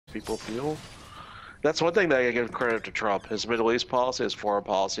people feel. That's one thing that I give credit to Trump. His Middle East policy, his foreign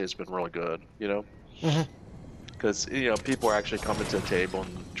policy has been really good, you know? Hmm. Because, you know, people are actually coming to the table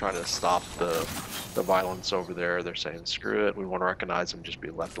and trying to stop the violence over there. They're saying, screw it, we want to recognize them, just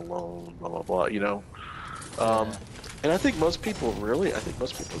be left alone, blah, blah, blah, you know? Yeah. Um, and I think most people really, I think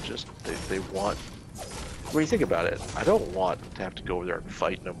most people just, they want, when you think about it, I don't want to have to go over there and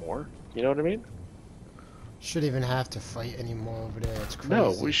fight no more. You know what I mean? Shouldn't even have to fight anymore over there. It's No,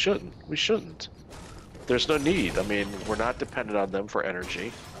 we crazy. shouldn't. We shouldn't. There's no need. I mean, we're not dependent on them for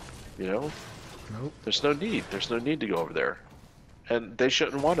energy, you know? Nope. There's no need. There's no need to go over there. And they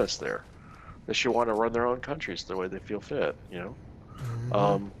shouldn't want us there. They should want to run their own countries the way they feel fit, you know? Hmm.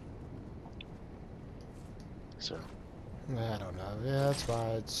 Um, so, I don't know. Yeah, that's why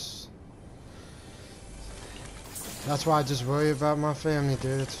it's. That's why I just worry about my family,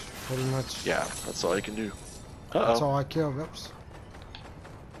 dude. It's pretty much. yeah, that's all you can do. That's Uh-oh. all I care about.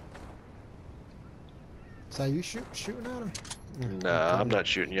 Is that you shooting at him? I'm Nah, I'm coming. not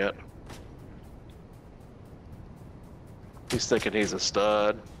shooting yet. He's thinking he's a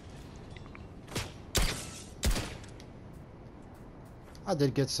stud. I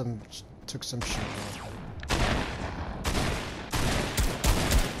did get some. Took some shit off.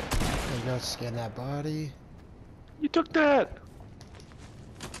 There you go. Scan that body. You took that!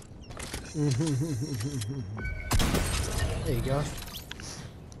 There you go.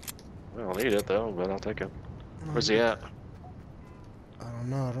 I don't need it though, but I'll take it. Where's he at? I don't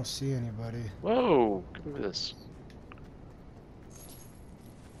know. I don't see anybody. Whoa! Give me this.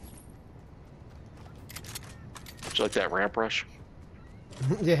 Would you like that ramp rush?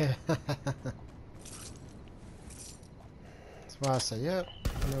 Yeah. That's why I say, yep.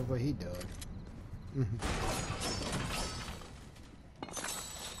 I know what he doing.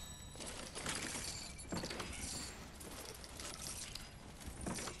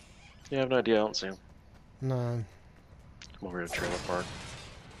 Yeah, I have no idea. I don't see him. No. Come over here to trailer park.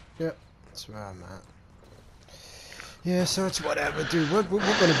 Yep. That's where I'm at. Yeah, so it's whatever, dude. We're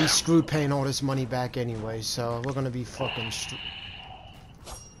gonna be screwed paying all this money back anyway, so we're gonna be fucking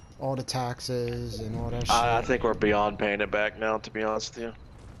all the taxes and all that I shit. think we're beyond paying it back now, to be honest with you.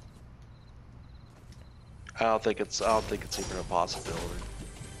 I don't think it's even a possibility.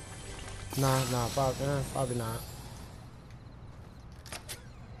 Nah, probably not.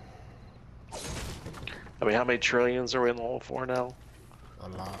 I mean, how many trillions are we in the hole for now? A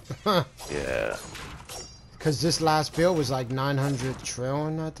lot. Yeah. Cause this last bill was like 900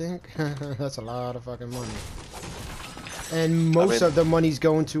 trillion, I think. That's a lot of fucking money. And most of the money's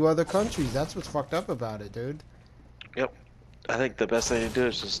going to other countries. That's what's fucked up about it, dude. Yep. I think the best thing to do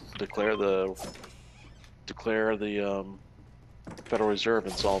is just declare the Federal Reserve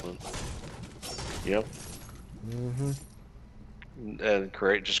insolvent. Yep. Mm-hmm. And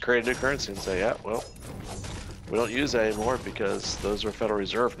just create a new currency and say, yeah, well, we don't use that anymore because those are Federal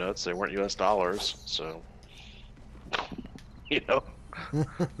Reserve notes. They weren't U.S. dollars, so you know.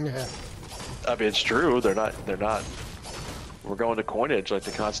 Yeah. I mean, it's true. They're not. We're going to coinage like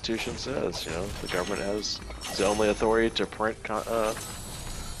the Constitution says. You know, the government has the only authority to print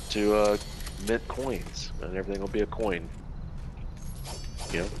mint coins, and everything will be a coin.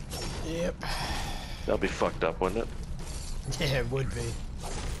 You know. Yep. That'll be fucked up, wouldn't it? Yeah, it would be.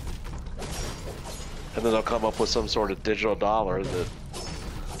 And then they'll come up with some sort of digital dollar that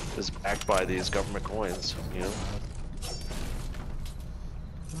is backed by these government coins. You know.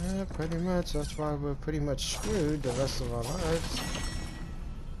 Yeah, pretty much. That's why we're pretty much screwed the rest of our lives.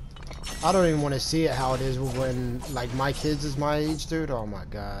 I don't even want to see it how it is when, like, my kids is my age, dude. Oh my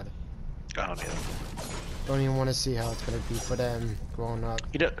god. I don't know. Don't even want to see how it's gonna be for them growing up.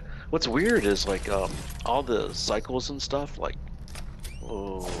 You know, what's weird is like all the cycles and stuff. Like,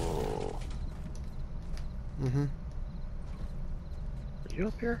 oh, Mm-hmm. are you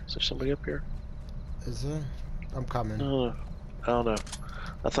up here? Is there somebody up here? Is there? I'm coming. No, I don't know.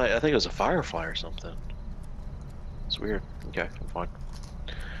 I think it was a firefly or something. It's weird. Okay, I'm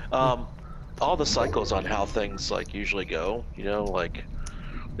fine. All the cycles on how things like usually go. You know, like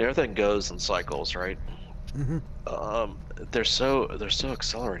everything goes in cycles, right? Mm-hmm. They're so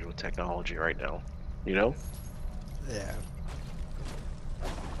accelerated with technology right now. You know. Yeah.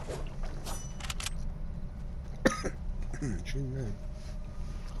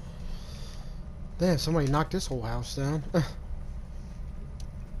 Damn, somebody knocked this whole house down.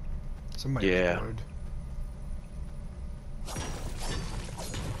 Somebody Yeah. bored.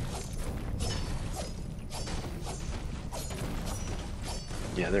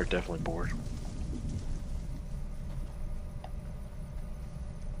 Yeah, they're definitely bored.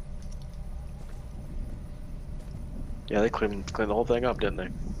 Yeah, they cleaned the whole thing up, didn't they?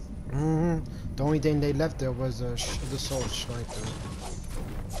 The only thing they left there was the assault sniper.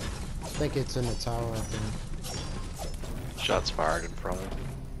 I think it's in the tower, I think. Shots fired in front.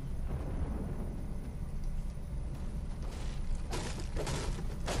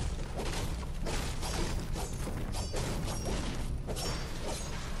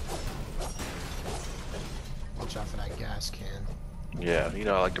 Watch out for that gas can. Yeah, you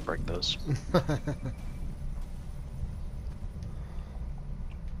know I like to break those. I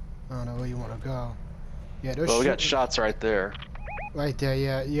don't know where you want to go. Yeah, there's Well, we got shots right there. right there.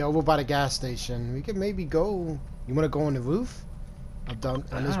 Yeah, yeah, over by the gas station. We could maybe go. You want to go on the roof? On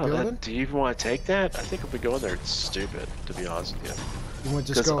this building? Do you even want to take that? I think if we go in there, it's stupid, to be honest with you. You want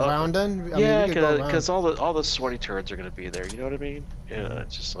to just go around then? Yeah, because all the sweaty turds are gonna be there. You know what I mean? Yeah,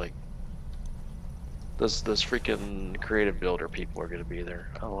 it's just like those freaking creative builder people are gonna be there.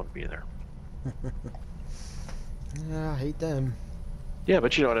 I don't want to be there. Yeah, I hate them. Yeah,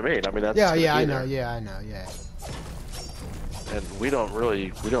 but you know what I mean. I mean that's yeah, I know. Yeah, I know. Yeah. And we don't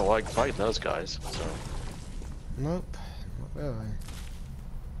like fighting those guys. So. Nope, not really.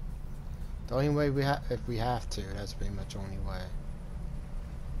 The only way if we have to, that's pretty much the only way.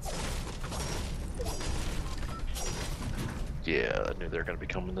 Yeah, I knew they were gonna be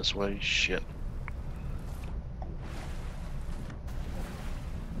coming this way. Shit.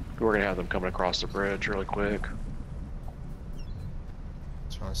 We're gonna have them coming across the bridge really quick.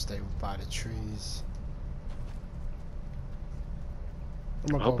 Trying to stay by the trees.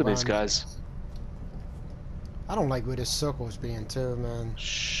 I'm hoping these guys. I don't like where this circle's being too, man.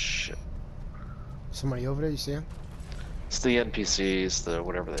 Shit. Somebody over there, you see him? It's the NPCs, the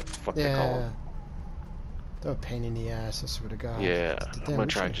whatever the fuck they call them. They're a pain in the ass, I swear to God. Yeah, I'm gonna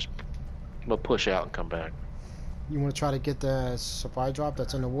try and I'm gonna push out and come back. You wanna try to get the supply drop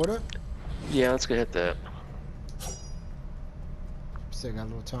that's in the water? Yeah, let's go hit that. Still got a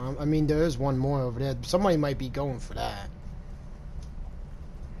little time. I mean, there is one more over there. Somebody might be going for that.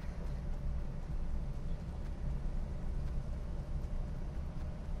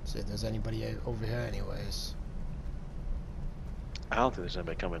 See if there's anybody over here anyways. I don't think there's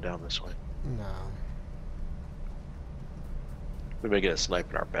anybody coming down this way. No. We may get a snipe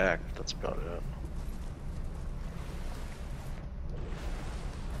in our back, but that's about it.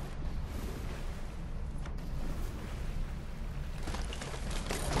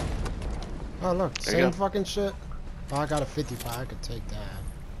 Oh look, same fucking shit. Oh, I got a 55, I could take that.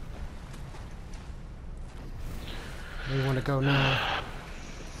 Where you want to go now?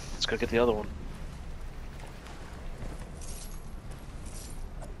 Let's go get the other one.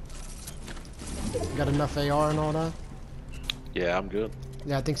 You got enough AR and all that? Yeah, I'm good.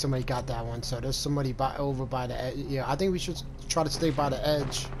 Yeah, I think somebody got that one. So there's somebody over by the edge. Yeah, I think we should try to stay by the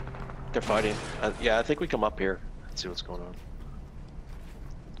edge. They're fighting. Yeah, I think we come up here and see what's going on.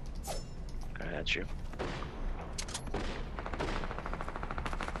 Okay, that's you.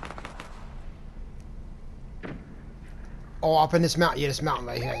 Oh, up in this mountain. Yeah, this mountain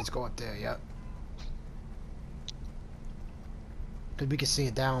right here. Let's go up there. Yep. Because we can see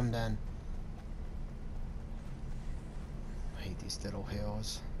it down then. I hate these little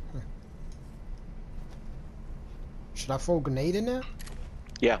hills. Should I throw a grenade in there?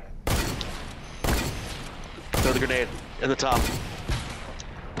 Yeah. Throw the grenade in the top.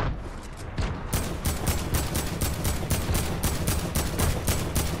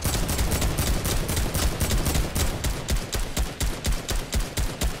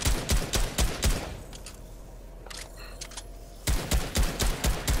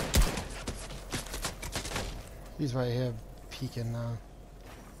 He's right here peeking now.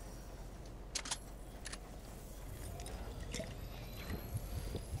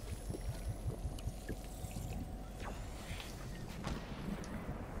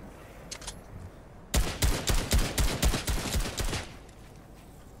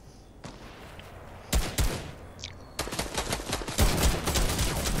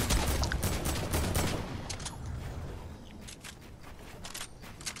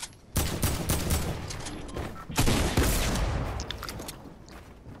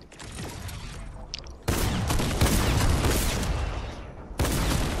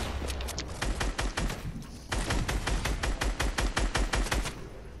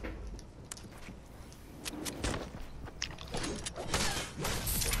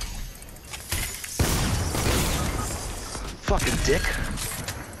 Fucking dick.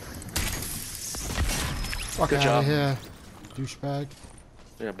 Fuck Good out job. of here, douchebag.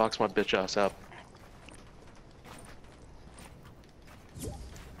 Yeah, box my bitch ass up.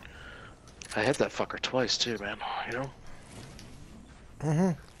 I hit that fucker twice too, man. You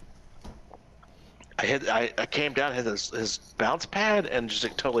know? I came down, hit his bounce pad, and just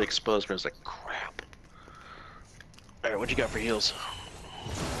like, totally exposed me. I was like, crap. All right, what you got for heals?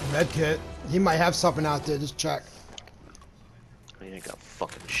 Medkit. He might have something out there. Just check. He ain't got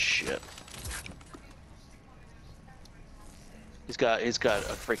fucking shit. He's got a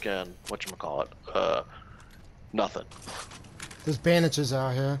freaking whatchamacallit, nothing. There's bandages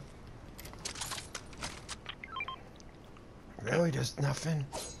out here. Really? There's nothing?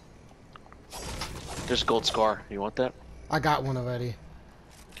 There's a gold scar. You want that? I got one already.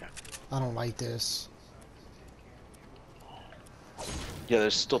 Okay. I don't like this. Yeah,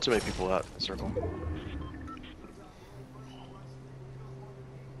 there's still too many people out in the circle.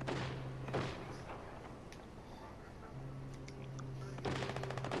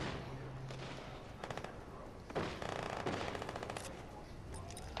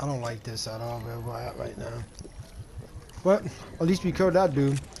 I don't like this at all, where we're at right now. But at least we killed that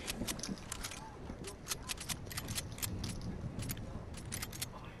dude.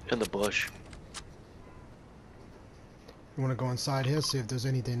 In the bush. You wanna go inside here, see if there's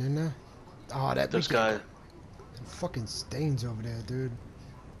anything in there? Oh, that There's guy. fucking stains over there, dude.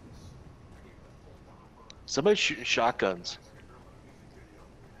 Somebody's shooting shotguns.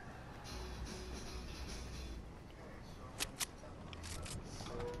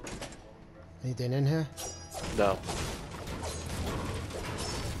 Anything in here? No.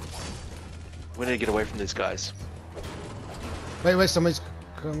 We need to get away from these guys. Wait, somebody's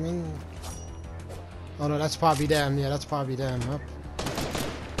coming. Oh no, that's probably them. Yeah, that's probably them. Huh?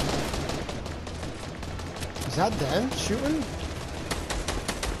 Is that them shooting?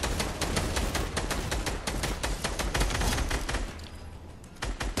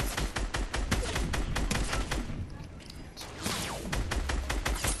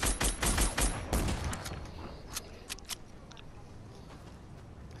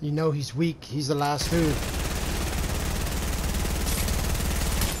 You know he's weak. He's the last dude.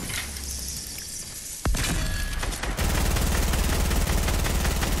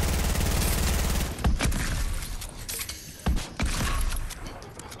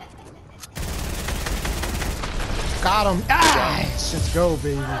 Got him. Ah! Let's go,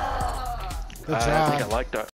 baby. Good job. I think I like that.